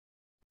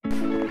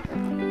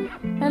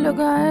Hello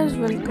guys,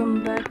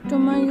 welcome back to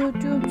my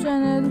YouTube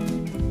channel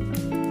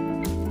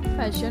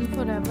Fashion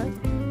Forever.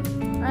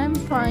 I'm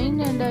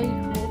fine and I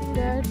hope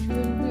that you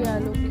will be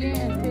all okay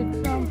and fit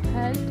from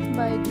health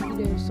by the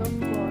grace of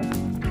God.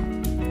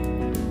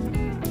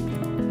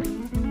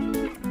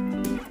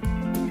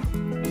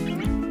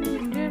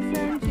 Dear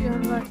friends, you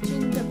are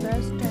watching the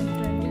best and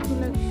trendy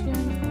collection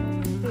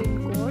of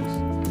raincoats.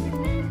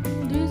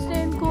 These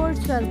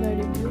raincoats are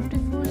very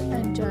beautiful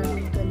and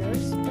charming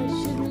colors,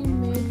 specially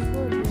made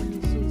for rainy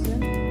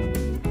season.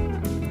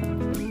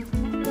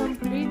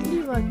 Completely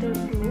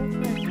waterproof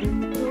and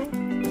windproof.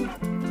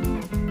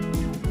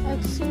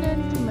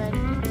 Excellent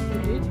romantic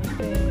fitted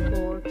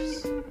raincoats.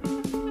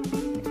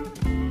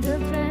 Dear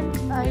friends,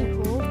 I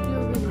hope you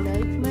will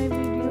like my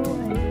video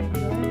and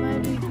enjoy my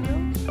video.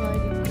 So I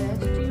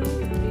request you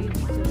please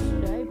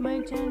subscribe my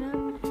channel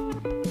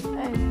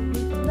and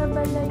hit the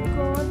bell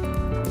icon.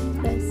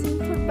 Pressing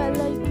for bell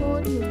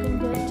icon, you can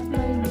get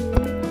my new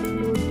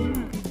uploading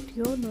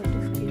video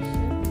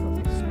notification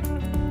first.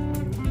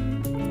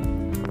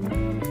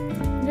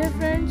 Dear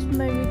friends,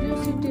 my video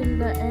see till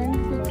the end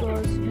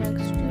because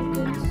next you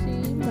can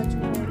see much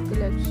more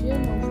collection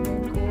of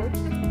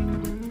raincoats.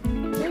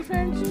 Dear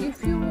friends, if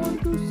you want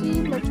to see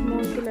much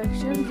more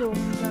collections of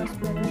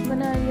transparent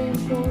banana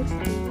raincoats,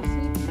 PVC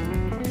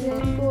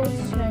raincoats,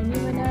 shiny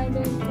banana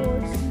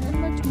raincoats and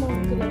much more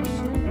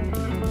collection of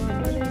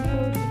raincoats,